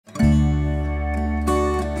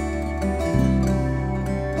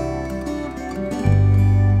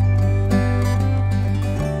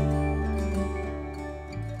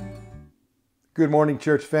Good morning,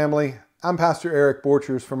 church family. I'm Pastor Eric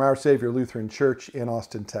Borchers from Our Savior Lutheran Church in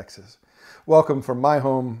Austin, Texas. Welcome from my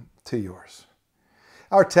home to yours.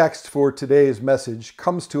 Our text for today's message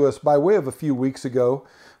comes to us by way of a few weeks ago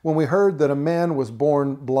when we heard that a man was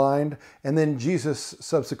born blind and then Jesus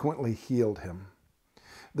subsequently healed him.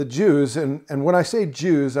 The Jews, and when I say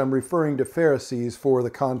Jews, I'm referring to Pharisees for the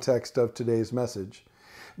context of today's message.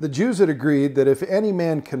 The Jews had agreed that if any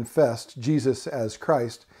man confessed Jesus as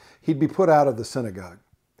Christ, he'd be put out of the synagogue.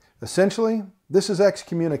 Essentially, this is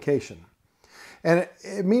excommunication. And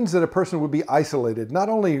it means that a person would be isolated, not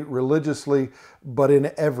only religiously, but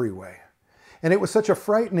in every way. And it was such a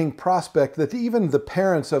frightening prospect that even the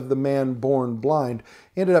parents of the man born blind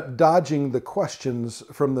ended up dodging the questions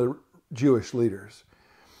from the Jewish leaders.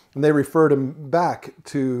 And they referred him back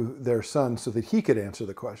to their son so that he could answer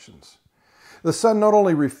the questions. The son not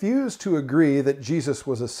only refused to agree that Jesus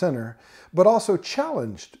was a sinner, but also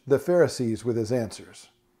challenged the Pharisees with his answers.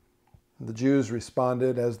 The Jews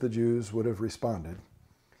responded as the Jews would have responded.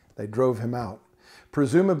 They drove him out,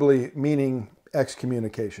 presumably meaning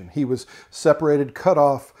excommunication. He was separated, cut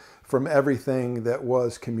off from everything that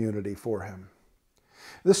was community for him.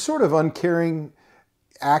 This sort of uncaring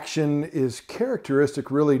action is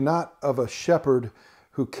characteristic really not of a shepherd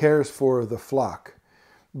who cares for the flock,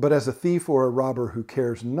 but as a thief or a robber who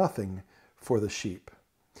cares nothing for the sheep.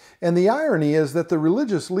 And the irony is that the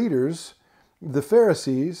religious leaders, the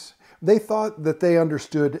Pharisees, they thought that they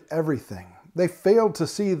understood everything. They failed to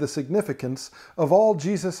see the significance of all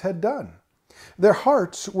Jesus had done. Their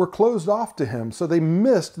hearts were closed off to him, so they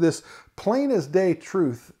missed this plain as day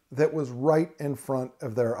truth that was right in front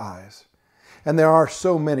of their eyes. And there are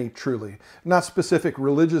so many, truly, not specific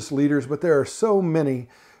religious leaders, but there are so many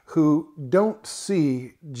who don't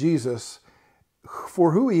see Jesus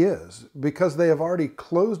for who he is because they have already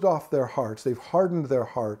closed off their hearts. They've hardened their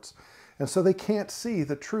hearts. And so they can't see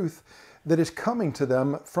the truth that is coming to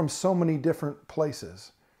them from so many different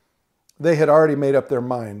places. They had already made up their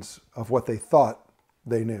minds of what they thought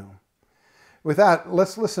they knew. With that,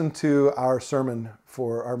 let's listen to our sermon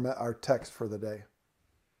for our text for the day.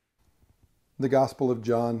 The Gospel of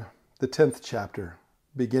John, the 10th chapter,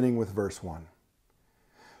 beginning with verse 1.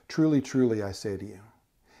 Truly, truly, I say to you,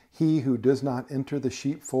 he who does not enter the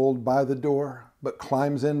sheepfold by the door, but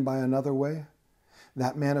climbs in by another way,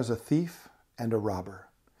 that man is a thief and a robber.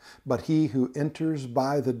 But he who enters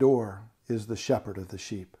by the door is the shepherd of the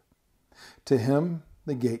sheep. To him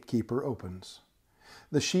the gatekeeper opens.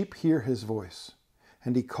 The sheep hear his voice,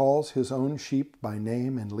 and he calls his own sheep by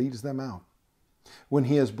name and leads them out. When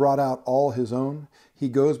he has brought out all his own, he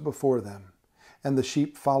goes before them, and the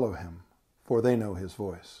sheep follow him, for they know his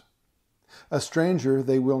voice. A stranger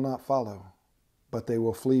they will not follow, but they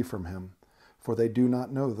will flee from him, for they do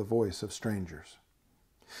not know the voice of strangers.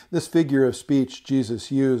 This figure of speech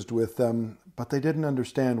Jesus used with them, but they didn't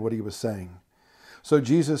understand what he was saying. So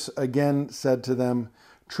Jesus again said to them,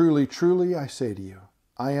 Truly, truly, I say to you,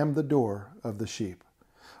 I am the door of the sheep.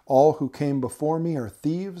 All who came before me are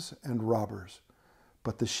thieves and robbers,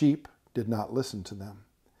 but the sheep did not listen to them.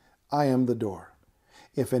 I am the door.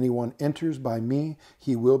 If anyone enters by me,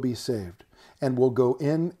 he will be saved, and will go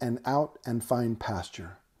in and out and find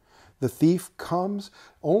pasture. The thief comes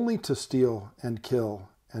only to steal and kill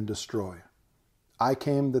and destroy. I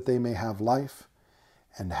came that they may have life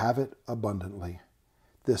and have it abundantly.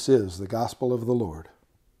 This is the gospel of the Lord.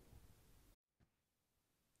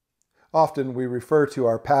 Often we refer to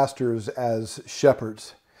our pastors as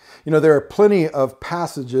shepherds. You know, there are plenty of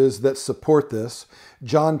passages that support this.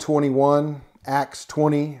 John 21, Acts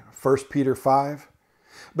 20, 1 Peter 5.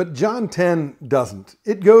 But John 10 doesn't.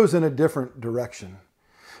 It goes in a different direction.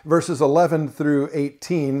 Verses 11 through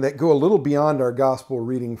 18 that go a little beyond our gospel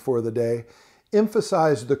reading for the day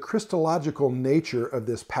emphasize the Christological nature of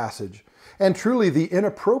this passage and truly the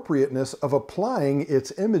inappropriateness of applying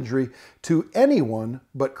its imagery to anyone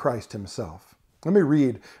but Christ himself. Let me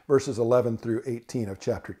read verses 11 through 18 of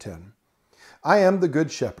chapter 10. I am the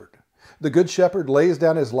good shepherd. The good shepherd lays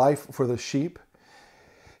down his life for the sheep.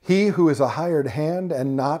 He who is a hired hand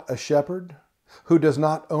and not a shepherd, who does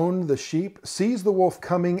not own the sheep, sees the wolf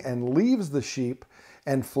coming and leaves the sheep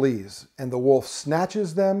and flees, and the wolf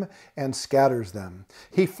snatches them and scatters them.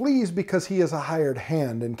 He flees because he is a hired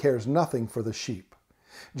hand and cares nothing for the sheep.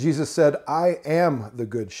 Jesus said, I am the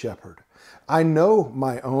good shepherd. I know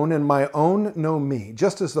my own, and my own know me,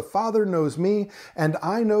 just as the Father knows me, and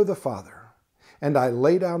I know the Father. And I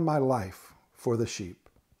lay down my life for the sheep.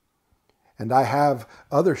 And I have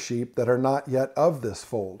other sheep that are not yet of this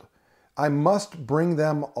fold. I must bring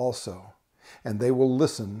them also, and they will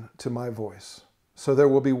listen to my voice. So there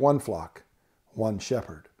will be one flock, one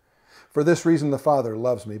shepherd. For this reason the Father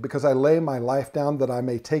loves me, because I lay my life down that I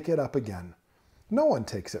may take it up again. No one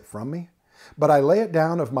takes it from me, but I lay it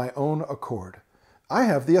down of my own accord. I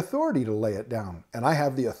have the authority to lay it down, and I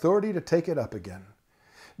have the authority to take it up again.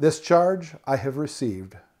 This charge I have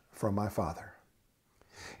received from my Father."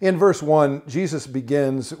 In verse 1, Jesus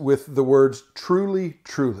begins with the words, "truly,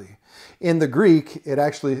 truly." In the Greek, it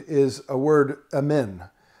actually is a word, amen.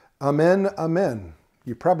 Amen, amen.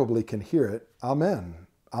 You probably can hear it. Amen,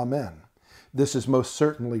 amen. This is most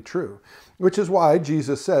certainly true, which is why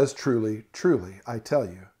Jesus says, "Truly, truly, I tell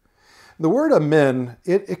you." The word amen,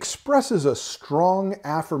 it expresses a strong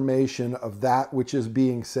affirmation of that which is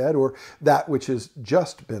being said or that which has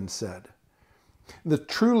just been said. The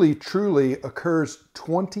truly, truly occurs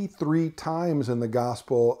 23 times in the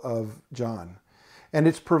Gospel of John, and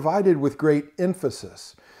it's provided with great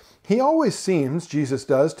emphasis. He always seems, Jesus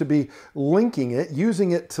does, to be linking it,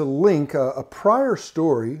 using it to link a prior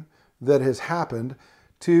story that has happened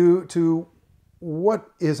to what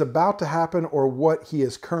is about to happen or what he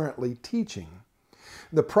is currently teaching.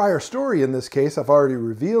 The prior story in this case, I've already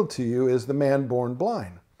revealed to you, is the man born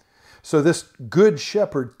blind. So this good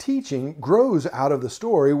shepherd teaching grows out of the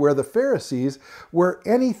story where the Pharisees were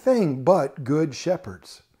anything but good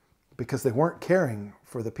shepherds because they weren't caring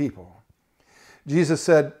for the people. Jesus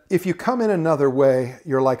said, "If you come in another way,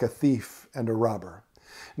 you're like a thief and a robber."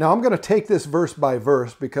 Now, I'm going to take this verse by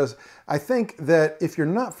verse because I think that if you're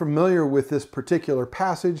not familiar with this particular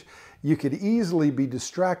passage, you could easily be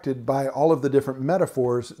distracted by all of the different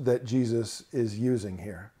metaphors that Jesus is using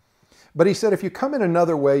here. But he said, if you come in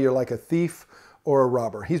another way, you're like a thief or a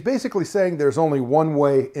robber. He's basically saying there's only one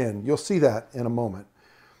way in. You'll see that in a moment.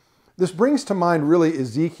 This brings to mind really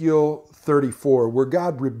Ezekiel 34, where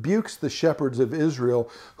God rebukes the shepherds of Israel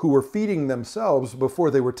who were feeding themselves before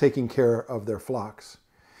they were taking care of their flocks.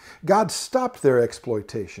 God stopped their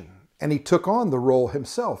exploitation, and he took on the role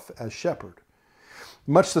himself as shepherd.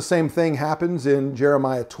 Much the same thing happens in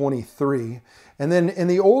Jeremiah 23. And then in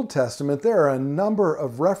the Old Testament, there are a number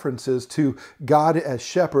of references to God as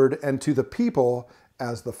shepherd and to the people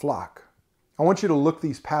as the flock. I want you to look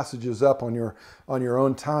these passages up on your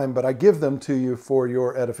own time, but I give them to you for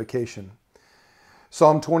your edification.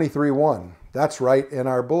 Psalm 23:1, that's right in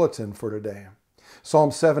our bulletin for today.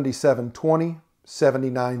 Psalm 77:20,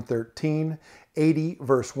 79:13, 80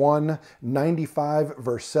 verse 1, 95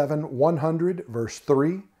 verse 7, 100 verse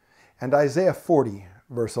 3, and Isaiah 40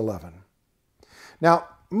 verse 11. Now,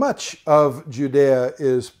 much of Judea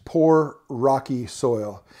is poor, rocky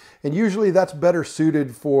soil, and usually that's better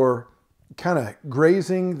suited for kind of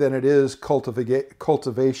grazing than it is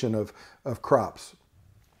cultivation of crops.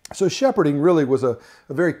 So shepherding really was a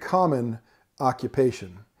very common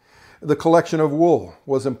occupation. The collection of wool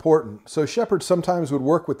was important. So shepherds sometimes would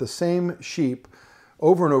work with the same sheep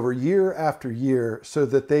over and over, year after year, so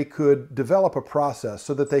that they could develop a process,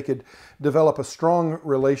 so that they could develop a strong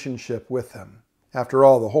relationship with them. After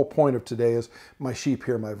all, the whole point of today is my sheep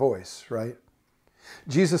hear my voice, right?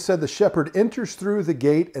 Jesus said the shepherd enters through the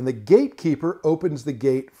gate and the gatekeeper opens the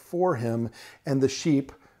gate for him and the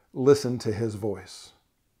sheep listen to his voice.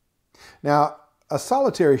 Now, a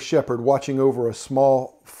solitary shepherd watching over a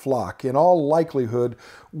small flock, in all likelihood,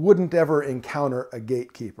 wouldn't ever encounter a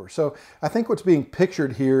gatekeeper. So I think what's being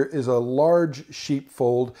pictured here is a large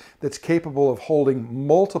sheepfold that's capable of holding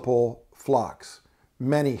multiple flocks,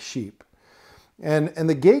 many sheep. And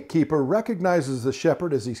the gatekeeper recognizes the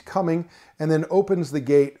shepherd as he's coming and then opens the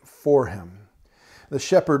gate for him. The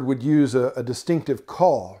shepherd would use a distinctive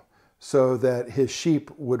call so that his sheep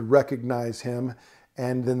would recognize him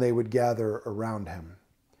and then they would gather around him.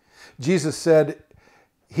 Jesus said,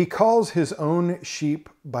 he calls his own sheep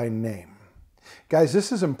by name. Guys,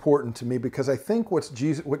 this is important to me because I think what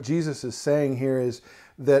Jesus is saying here is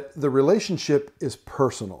that the relationship is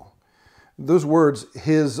personal. Those words,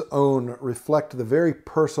 his own, reflect the very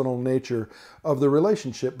personal nature of the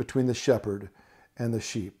relationship between the shepherd and the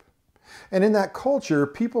sheep. And in that culture,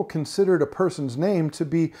 people considered a person's name to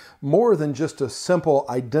be more than just a simple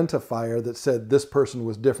identifier that said this person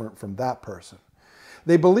was different from that person.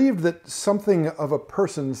 They believed that something of a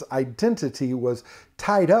person's identity was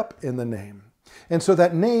tied up in the name. And so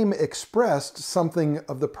that name expressed something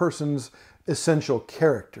of the person's essential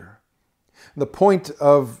character. The point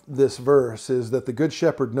of this verse is that the Good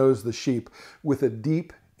Shepherd knows the sheep with a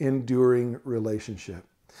deep, enduring relationship.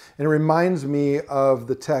 And it reminds me of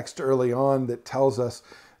the text early on that tells us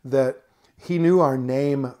that he knew our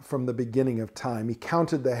name from the beginning of time. He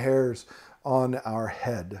counted the hairs on our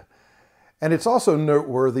head. And it's also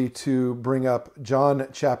noteworthy to bring up John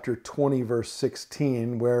chapter 20, verse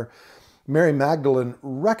 16, where Mary Magdalene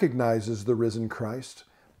recognizes the risen Christ,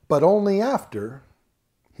 but only after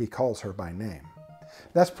he calls her by name.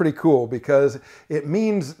 That's pretty cool because it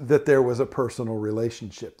means that there was a personal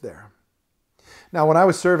relationship there. Now, when I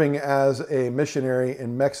was serving as a missionary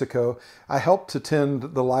in Mexico, I helped to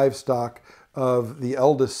tend the livestock of the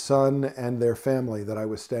eldest son and their family that I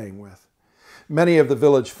was staying with. Many of the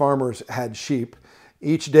village farmers had sheep.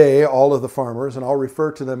 Each day, all of the farmers, and I'll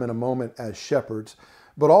refer to them in a moment as shepherds,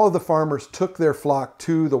 but all of the farmers took their flock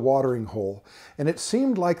to the watering hole, and it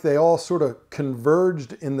seemed like they all sort of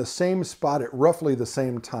converged in the same spot at roughly the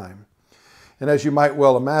same time. And as you might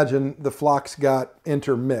well imagine, the flocks got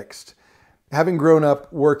intermixed. Having grown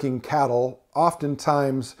up working cattle,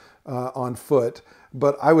 oftentimes on foot,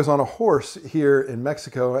 but I was on a horse here in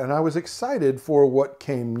Mexico, and I was excited for what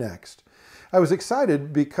came next. I was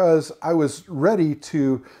excited because I was ready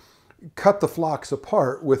to cut the flocks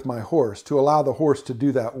apart with my horse, to allow the horse to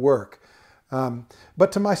do that work.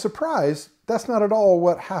 But to my surprise, that's not at all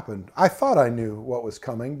what happened. I thought I knew what was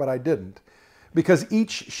coming, but I didn't. Because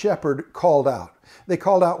each shepherd called out. They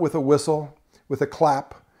called out with a whistle, with a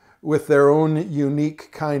clap, with their own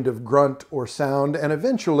unique kind of grunt or sound. And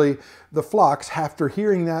eventually the flocks, after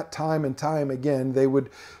hearing that time and time again, they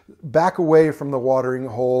would back away from the watering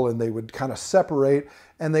hole and they would kind of separate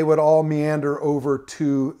and they would all meander over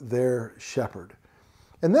to their shepherd.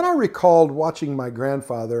 And then I recalled watching my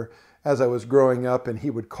grandfather as I was growing up, and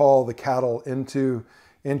he would call the cattle into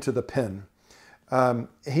the pen.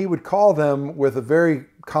 He would call them with a very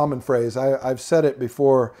common phrase. I've said it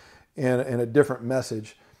before in a different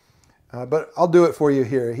message. But I'll do it for you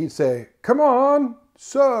here. He'd say, "Come on,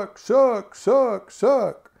 suck, suck, suck,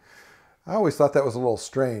 suck." I always thought that was a little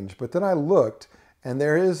strange, but then I looked, and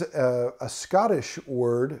there is a Scottish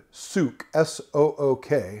word, sook,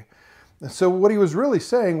 S-O-O-K. And so what he was really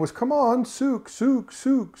saying was, "Come on, sook, sook,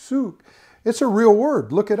 sook, sook." It's a real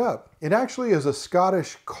word. Look it up. It actually is a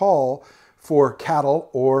Scottish call for cattle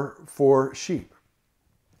or for sheep.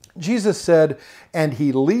 Jesus said, "And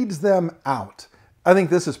he leads them out." I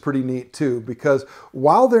think this is pretty neat too, because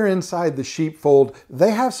while they're inside the sheepfold,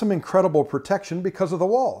 they have some incredible protection because of the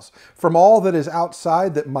walls. From all that is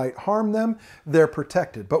outside that might harm them, they're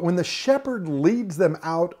protected. But when the shepherd leads them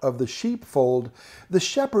out of the sheepfold, the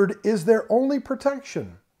shepherd is their only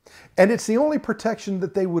protection. And it's the only protection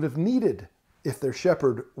that they would have needed if their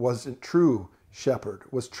shepherd wasn't true shepherd,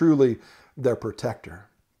 was truly their protector.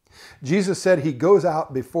 Jesus said he goes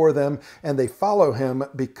out before them and they follow him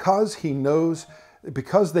because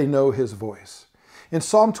they know his voice. And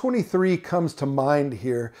Psalm 23 comes to mind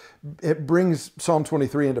here. It brings Psalm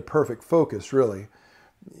 23 into perfect focus, really.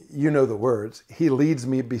 You know the words. He leads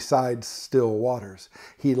me beside still waters.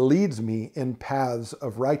 He leads me in paths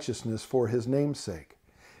of righteousness for his name's sake.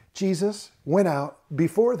 Jesus went out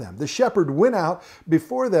before them. The shepherd went out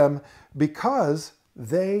before them because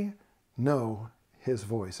they know his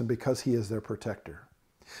voice and because he is their protector.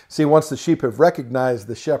 See, once the sheep have recognized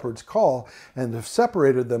the shepherd's call and have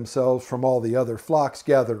separated themselves from all the other flocks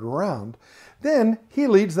gathered around, then he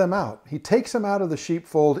leads them out. He takes them out of the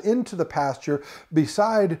sheepfold into the pasture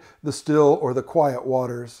beside the still or the quiet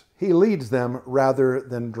waters. He leads them rather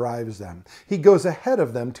than drives them. He goes ahead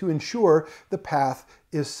of them to ensure the path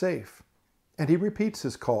is safe. And he repeats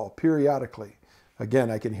his call periodically.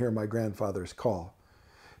 Again, I can hear my grandfather's call,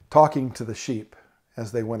 talking to the sheep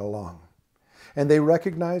as they went along. And they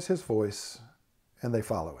recognize his voice and they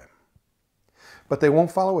follow him. But they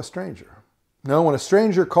won't follow a stranger. No, when a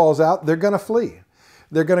stranger calls out, they're going to flee.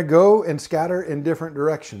 They're going to go and scatter in different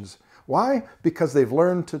directions. Why? Because they've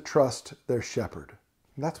learned to trust their shepherd.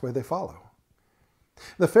 And that's why they follow.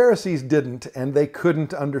 The Pharisees didn't, and they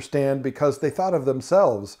couldn't understand because they thought of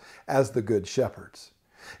themselves as the good shepherds.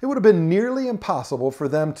 It would have been nearly impossible for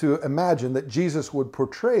them to imagine that Jesus would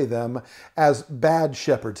portray them as bad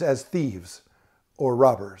shepherds, as thieves or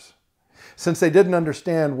robbers. Since they didn't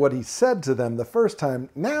understand what he said to them the first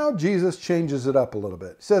time, now Jesus changes it up a little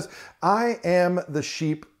bit. He says, "I am the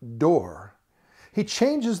sheep door." He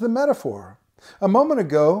changes the metaphor. A moment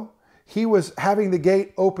ago, he was having the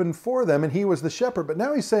gate open for them and he was the shepherd, but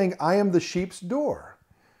now he's saying, "I am the sheep's door."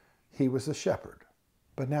 He was the shepherd,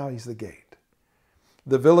 but now he's the gate.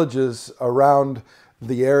 The villages around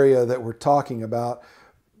the area that we're talking about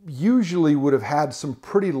usually would have had some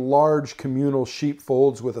pretty large communal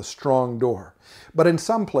sheepfolds with a strong door. But in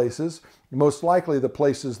some places, most likely the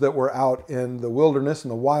places that were out in the wilderness and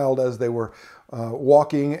the wild as they were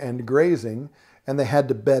walking and grazing, and they had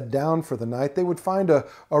to bed down for the night, they would find a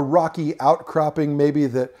rocky outcropping maybe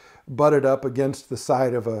that butted up against the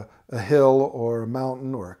side of a hill or a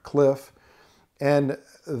mountain or a cliff. And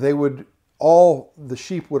the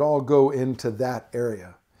sheep would all go into that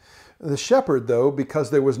area. The shepherd, though, because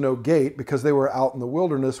there was no gate, because they were out in the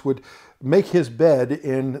wilderness, would make his bed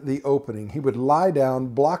in the opening. He would lie down,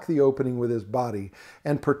 block the opening with his body,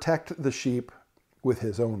 and protect the sheep with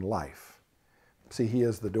his own life. See, he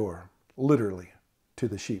is the door, literally, to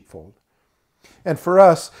the sheepfold. And for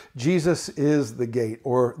us, Jesus is the gate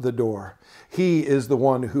or the door. He is the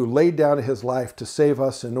one who laid down his life to save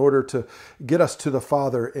us in order to get us to the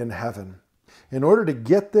Father in heaven. In order to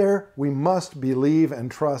get there, we must believe and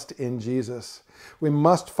trust in Jesus. We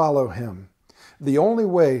must follow him. The only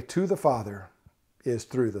way to the Father is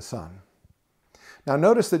through the Son. Now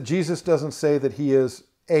notice that Jesus doesn't say that he is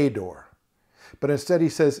a door, but instead he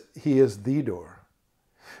says he is the door.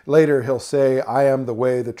 Later he'll say, I am the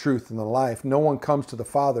way, the truth, and the life. No one comes to the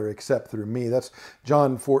Father except through me. That's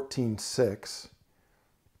John 14:6.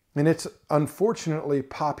 And it's unfortunately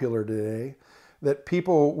popular today that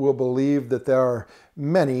people will believe that there are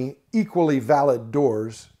many equally valid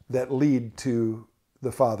doors that lead to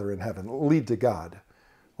the Father in heaven, lead to God,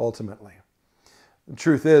 ultimately. The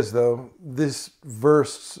truth is, though, this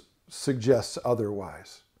verse suggests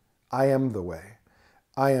otherwise. I am the way.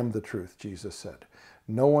 I am the truth, Jesus said.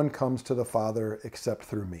 No one comes to the Father except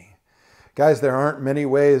through me. Guys, there aren't many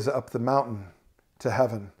ways up the mountain to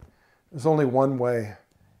heaven. There's only one way,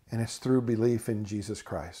 and it's through belief in Jesus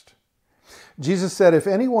Christ. Jesus said, if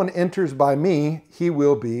anyone enters by me, he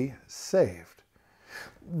will be saved.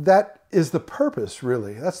 That is the purpose,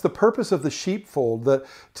 really. That's the purpose of the sheepfold,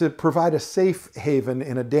 to provide a safe haven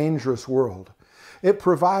in a dangerous world. It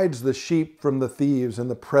provides the sheep from the thieves and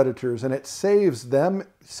the predators, and it saves them,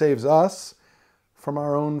 saves us from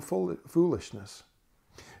our own foolishness.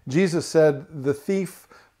 Jesus said, the thief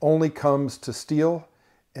only comes to steal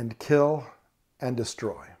and kill and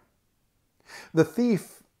destroy. The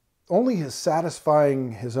thief only is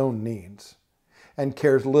satisfying his own needs and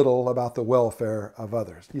cares little about the welfare of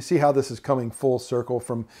others. You see how this is coming full circle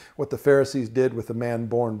from what the Pharisees did with the man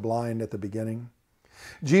born blind at the beginning?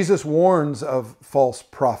 Jesus warns of false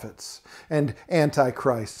prophets and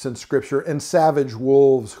antichrists in Scripture and savage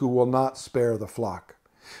wolves who will not spare the flock.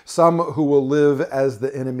 Some who will live as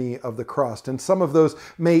the enemy of the cross. And some of those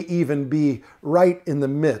may even be right in the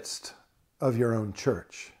midst of your own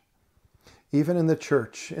church. Even in the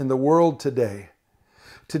church, in the world today.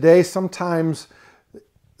 Today, sometimes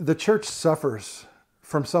the church suffers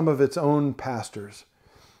from some of its own pastors.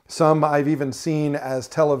 Some I've even seen as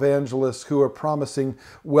televangelists who are promising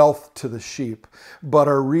wealth to the sheep, but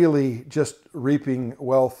are really just reaping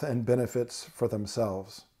wealth and benefits for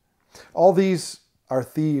themselves. All these are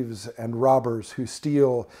thieves and robbers who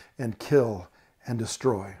steal and kill and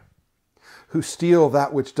destroy, who steal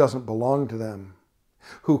that which doesn't belong to them,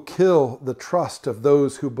 who kill the trust of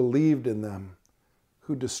those who believed in them,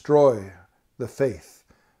 who destroy the faith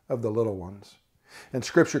of the little ones. And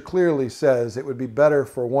Scripture clearly says it would be better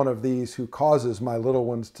for one of these who causes my little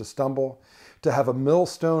ones to stumble to have a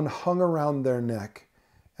millstone hung around their neck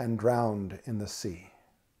and drowned in the sea.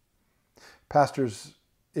 Pastors,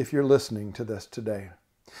 if you're listening to this today,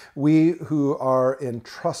 we who are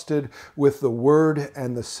entrusted with the Word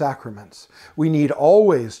and the sacraments, we need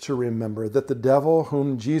always to remember that the devil,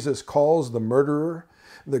 whom Jesus calls the murderer,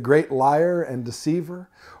 the great liar and deceiver,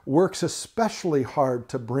 works especially hard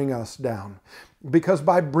to bring us down. Because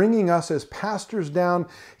by bringing us as pastors down,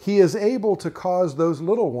 he is able to cause those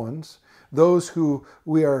little ones, those who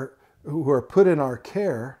are put in our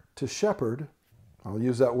care, to shepherd. I'll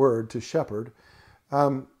use that word, to shepherd.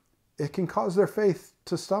 It can cause their faith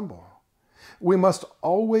to stumble. We must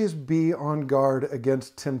always be on guard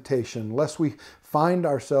against temptation, lest we find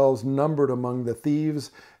ourselves numbered among the thieves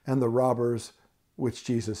and the robbers which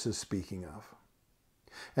Jesus is speaking of.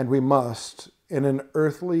 And we must, in an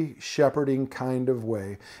earthly shepherding kind of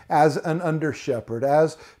way, as an under-shepherd,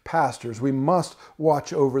 as pastors, we must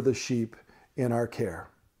watch over the sheep in our care.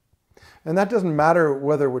 And that doesn't matter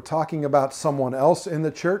whether we're talking about someone else in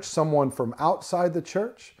the church, someone from outside the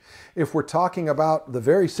church. If we're talking about the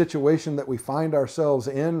very situation that we find ourselves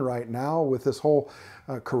in right now with this whole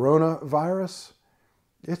coronavirus,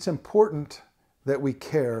 it's important that we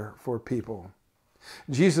care for people.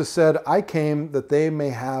 Jesus said, I came that they may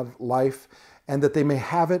have life and that they may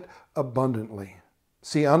have it abundantly.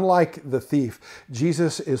 See, unlike the thief,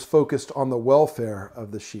 Jesus is focused on the welfare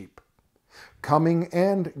of the sheep, coming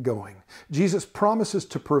and going. Jesus promises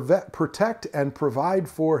to protect and provide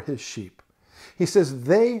for his sheep. He says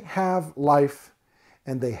they have life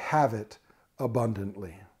and they have it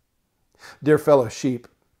abundantly. Dear fellow sheep,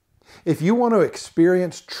 if you want to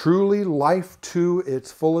experience truly life to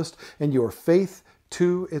its fullest and your faith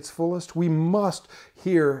to its fullest, we must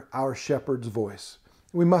hear our shepherd's voice.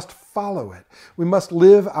 We must follow it. We must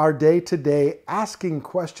live our day-to-day asking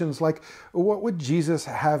questions like, what would Jesus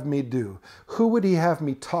have me do? Who would he have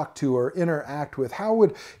me talk to or interact with? How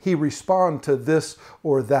would he respond to this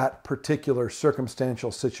or that particular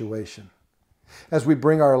circumstantial situation? As we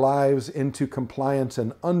bring our lives into compliance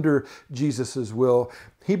and under Jesus' will,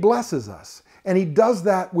 he blesses us. And he does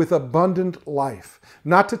that with abundant life.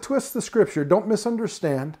 Not to twist the scripture, don't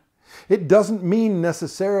misunderstand. It doesn't mean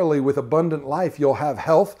necessarily with abundant life you'll have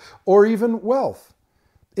health or even wealth.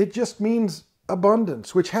 It just means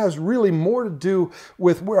abundance, which has really more to do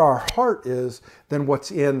with where our heart is than what's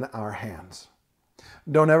in our hands.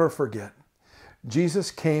 Don't ever forget, Jesus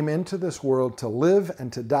came into this world to live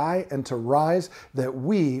and to die and to rise that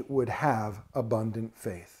we would have abundant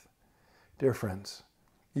faith. Dear friends,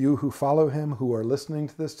 you who follow him, who are listening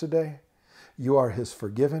to this today, you are his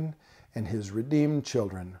forgiven and his redeemed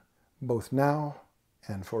children, both now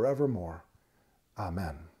and forevermore.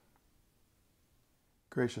 Amen.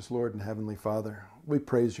 Gracious Lord and Heavenly Father, we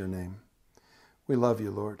praise your name. We love you,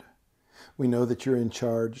 Lord. We know that you're in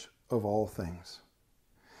charge of all things.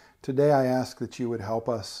 Today I ask that you would help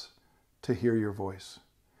us to hear your voice,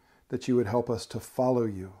 that you would help us to follow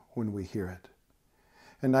you when we hear it.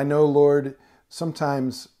 And I know, Lord,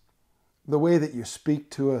 sometimes the way that you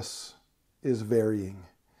speak to us is varying.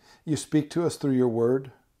 You speak to us through your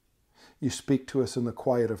word. You speak to us in the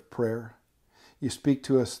quiet of prayer. You speak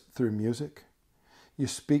to us through music. You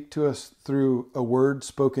speak to us through a word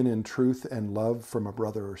spoken in truth and love from a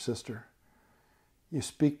brother or sister. You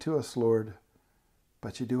speak to us, Lord,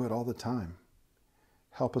 but you do it all the time.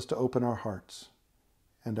 Help us to open our hearts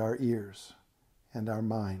and our ears and our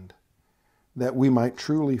mind, that we might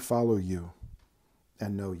truly follow you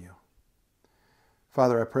and know you.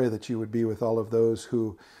 Father, I pray that you would be with all of those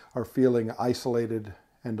who are feeling isolated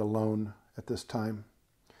and alone at this time.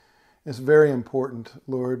 It's very important,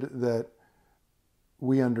 Lord, that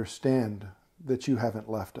we understand that you haven't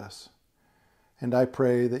left us. And I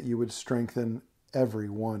pray that you would strengthen every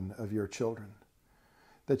one of your children,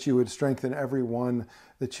 that you would strengthen every one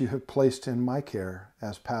that you have placed in my care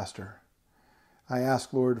as pastor. I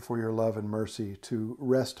ask, Lord, for your love and mercy to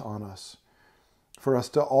rest on us, for us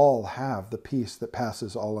to all have the peace that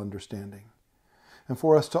passes all understanding. And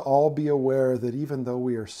for us to all be aware that even though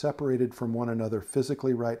we are separated from one another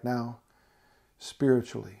physically right now,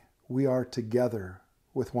 spiritually, we are together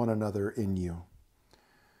with one another in you.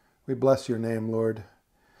 We bless your name, Lord.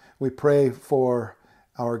 We pray for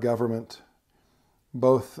our government,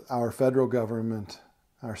 both our federal government,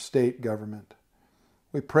 our state government.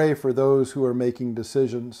 We pray for those who are making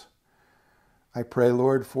decisions. I pray,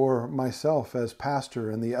 Lord, for myself as pastor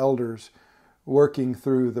and the elders working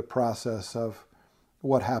through the process of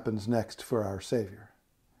what happens next for our Savior.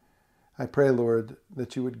 I pray, Lord,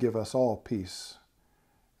 that you would give us all peace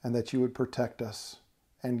and that you would protect us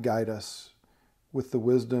and guide us with the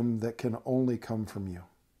wisdom that can only come from you.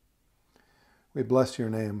 We bless your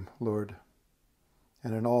name, Lord,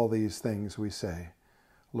 and in all these things we say,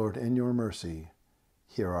 Lord, in your mercy,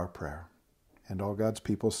 hear our prayer. And all God's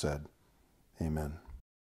people said, Amen.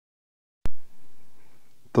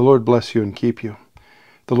 The Lord bless you and keep you.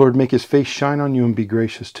 The Lord make his face shine on you and be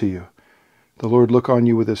gracious to you. The Lord look on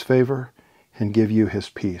you with his favor and give you his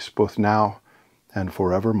peace, both now and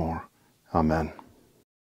forevermore. Amen.